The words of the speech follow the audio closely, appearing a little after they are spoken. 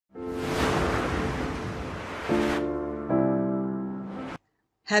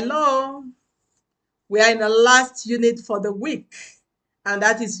Hello, we are in the last unit for the week, and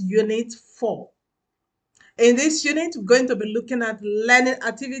that is Unit 4. In this unit, we're going to be looking at learning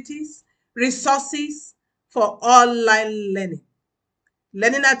activities, resources for online learning.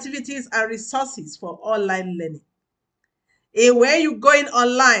 Learning activities and resources for online learning. When you're going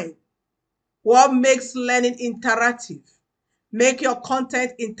online, what makes learning interactive? Make your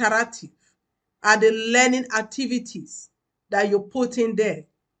content interactive are the learning activities that you put in there.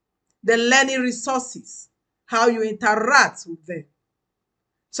 The learning resources, how you interact with them.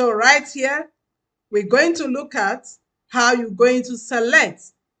 So right here, we're going to look at how you're going to select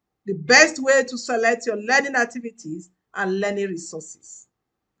the best way to select your learning activities and learning resources.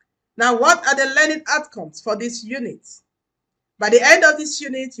 Now, what are the learning outcomes for this unit? By the end of this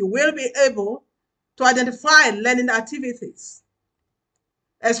unit, you will be able to identify learning activities,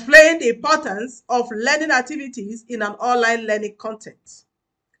 explain the importance of learning activities in an online learning content,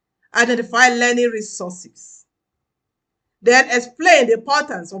 identify learning resources, then explain the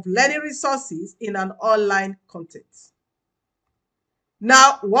importance of learning resources in an online content.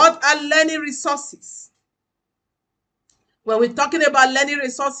 Now, what are learning resources? When we're talking about learning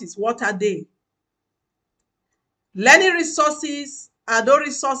resources, what are they? Learning resources are those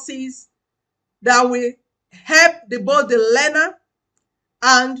resources that will help both the learner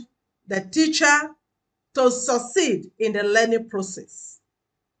and the teacher to succeed in the learning process,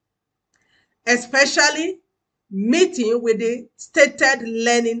 especially meeting with the stated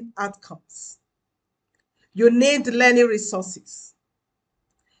learning outcomes. You need learning resources.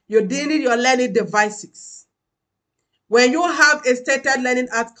 You need your learning devices. When you have a stated learning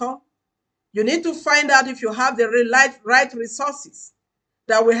outcome, you need to find out if you have the right resources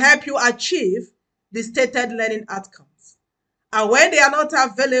that will help you achieve the stated learning outcomes. And when they are not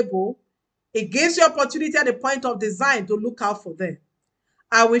available, it gives you opportunity at the point of design to look out for them.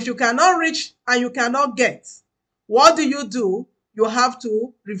 And if you cannot reach and you cannot get, what do? You have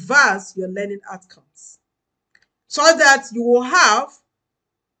to reverse your learning outcomes so that you will have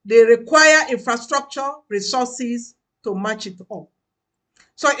the required infrastructure, resources to match it up.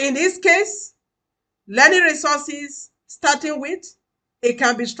 So in this case, learning resources, starting with, it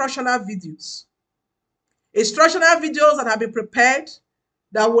can be instructional videos. Instructional videos that have been prepared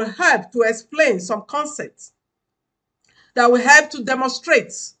that will help to explain some concepts, that will help to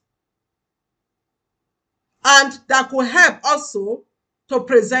demonstrate, and that will help also to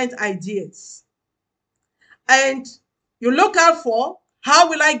present ideas. And you look out for, how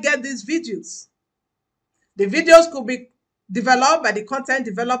will I get these videos? The videos could be developed by the content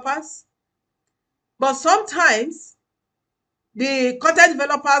developers, but sometimes the content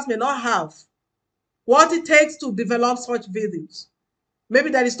developers may not have what it takes to develop such videos. Maybe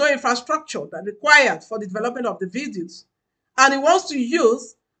there is no infrastructure that required for the development of the videos, and he wants to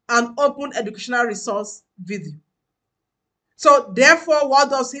use an open educational resource video. So therefore, what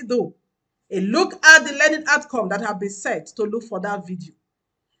does he do? He look at the learning outcome that have been set to look for that video,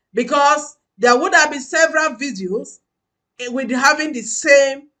 because there would have been several videos with having the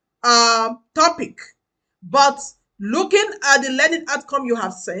same topic, but looking at the learning outcome you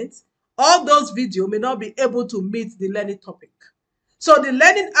have sent, all those videos may not be able to meet the learning topic. So the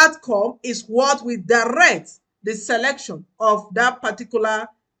learning outcome is what will direct the selection of that particular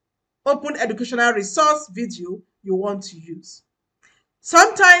open educational resource video you want to use.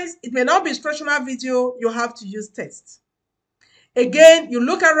 Sometimes it may not be instructional video, you have to use tests. Again, you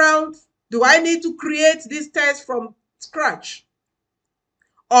look around, do I need to create this test from scratch?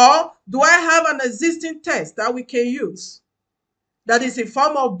 Or do I have an existing test that we can use that is in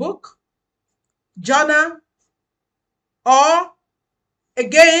form of book, journal, or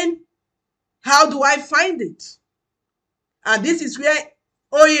again, how do I find it? And this is where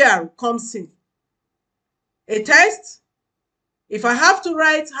OER comes in. A test, if I have to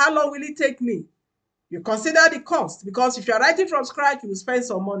write, how long will it take me? You consider the cost, because if you're writing from scratch, you will spend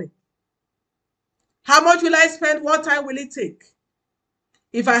some money. How much will I spend? What time will it take?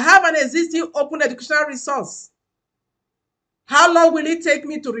 If I have an existing open educational resource, how long will it take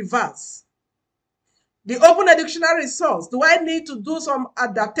me to reverse? The open educational resource, do I need to do some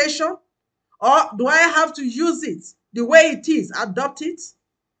adaptation, or do I have to use it the way it is, adopt it?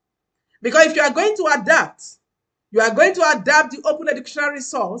 Because if you are going to adapt, you are going to adapt the open educational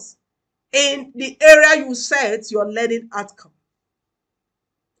resource in the area you set your learning outcome.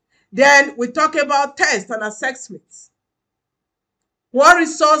 Then we talk about tests and assessments. What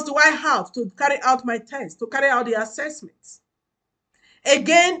resource do I have to carry out my test, to carry out the assessments?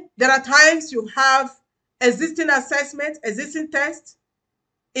 Again, there are times you have existing assessments, existing tests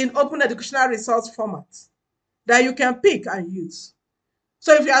in open educational resource format that you can pick and use.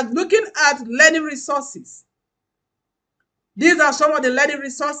 So if you are looking at learning resources, these are some of the learning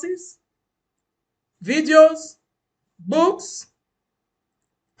resources, videos, books,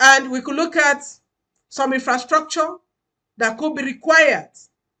 and we could look at some infrastructure that could be required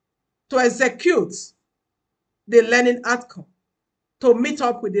to execute the learning outcome, to meet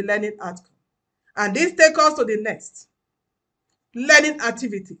up with the learning outcome. And this takes us to the next, learning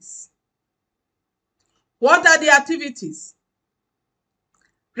activities. What are the activities?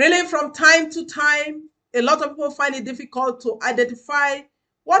 Really, from time to time, a lot of people find it difficult to identify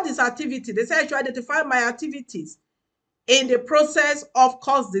what is activity. They say I should identify my activities in the process of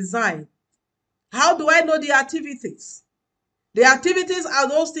course design. How do I know the activities? The activities are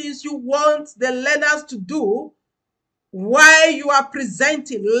those things you want the learners to do while you are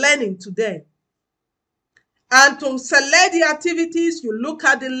presenting learning to them. And to select the activities, you look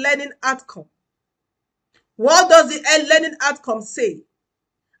at the learning outcome. What does the learning outcome say?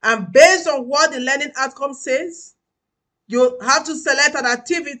 And based on what the learning outcome says, you have to select an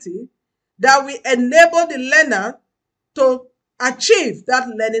activity that will enable the learner to achieve that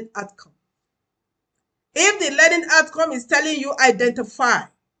learning outcome. If the learning outcome is telling you identify,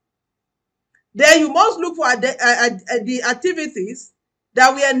 then you must look for the activities that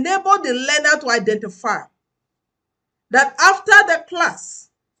will enable the learner to identify. That after the class,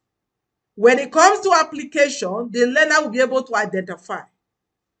 when it comes to application, the learner will be able to identify.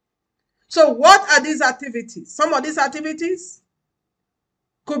 So what are these activities? Some of these activities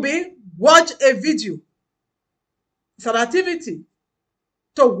could be watch a video. It's an activity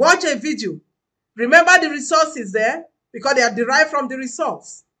to watch a video. Remember the resources there because they are derived from the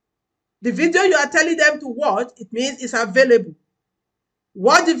resource. The video you are telling them to watch, it means it's available.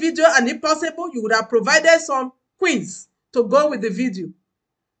 Watch the video, and if possible, you would have provided some quiz to go with the video.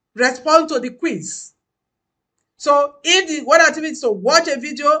 Respond to the quiz. So if the one activity is to watch a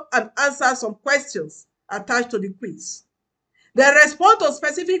video and answer some questions attached to the quiz. Then respond to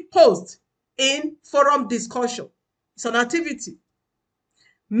specific posts in forum discussion. It's an activity.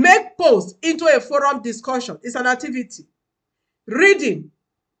 Make posts into a forum discussion. It's an activity. Reading.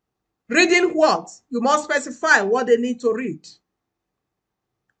 Reading what? You must specify what they need to read.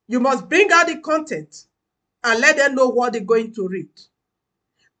 You must bring out the content and let them know what they're going to read.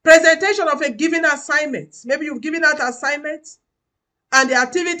 Presentation of a given assignment. Maybe you've given out assignments and the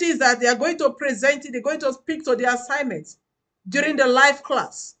activities that they are going to present it, they're going to speak to the assignments during the live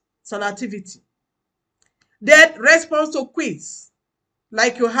class. It's an activity. Then response to quiz.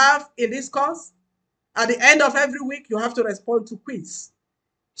 Like you have in this course, at the end of every week, you have to respond to quiz.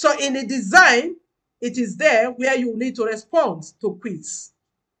 So in the design, it is there where you need to respond to quiz.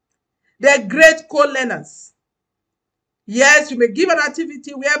 They're great co-learners. Yes, you may give an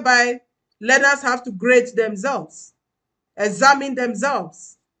activity whereby learners have to grade themselves, examine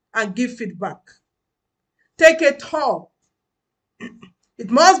themselves, and give feedback. Take a tour. It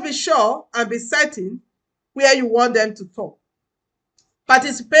must be sure and be certain where you want them to tour.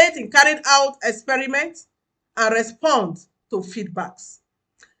 Participate in carrying out experiments and respond to feedbacks.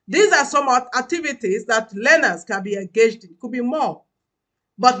 These are some activities that learners can be engaged in. It could be more.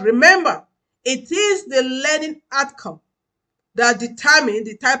 But remember, it is the learning outcome that determines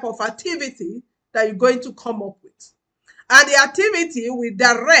the type of activity that you're going to come up with. And the activity will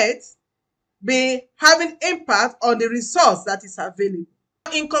be having impact on the resource that is available.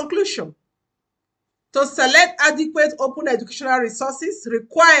 In conclusion, to select adequate open educational resources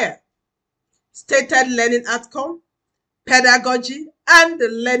require stated learning outcome, pedagogy, and the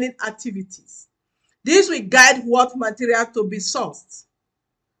learning activities. This will guide what material to be sourced.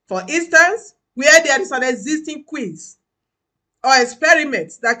 For instance, where there is an existing quiz or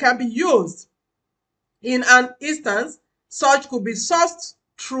experiment that can be used in an instance, such could be sourced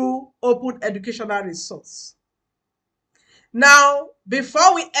through open educational resource. Now,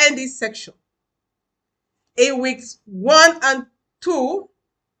 before we end this section, in weeks 1 and 2,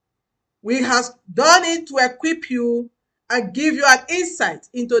 we have done it to equip you and give you an insight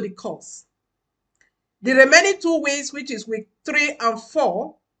into the course. The remaining 2 weeks, which is week 3 and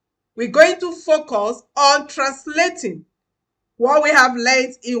 4, we're going to focus on translating what we have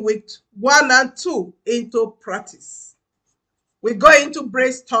learned in week 1 and 2 into practice. We go into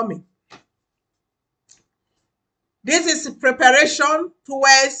brainstorming. This is preparation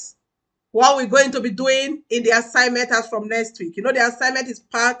towards what we're going to be doing in the assignment as from next week. You know, the assignment is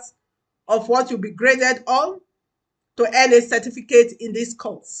part of what you'll be graded on to earn a certificate in this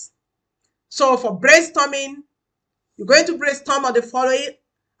course. So for brainstorming, you're going to brainstorm on the following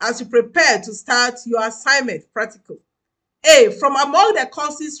as you prepare to start your assignment practical. A, from among the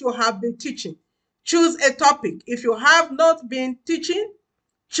courses you have been teaching, choose a topic. If you have not been teaching,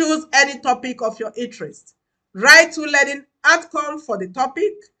 Choose any topic of your interest. Write 2 learning outcomes for the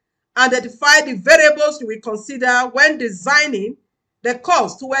topic. Identify the variables you will consider when designing the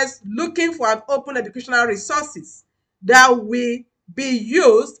course towards looking for an open educational resources that will be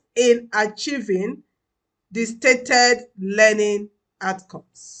used in achieving the stated learning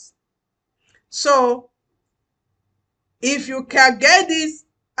outcomes. So, if you can get this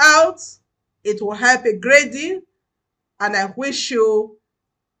out, it will help a great deal, and I wish you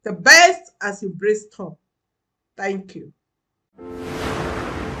the best as you brainstorm. Thank you.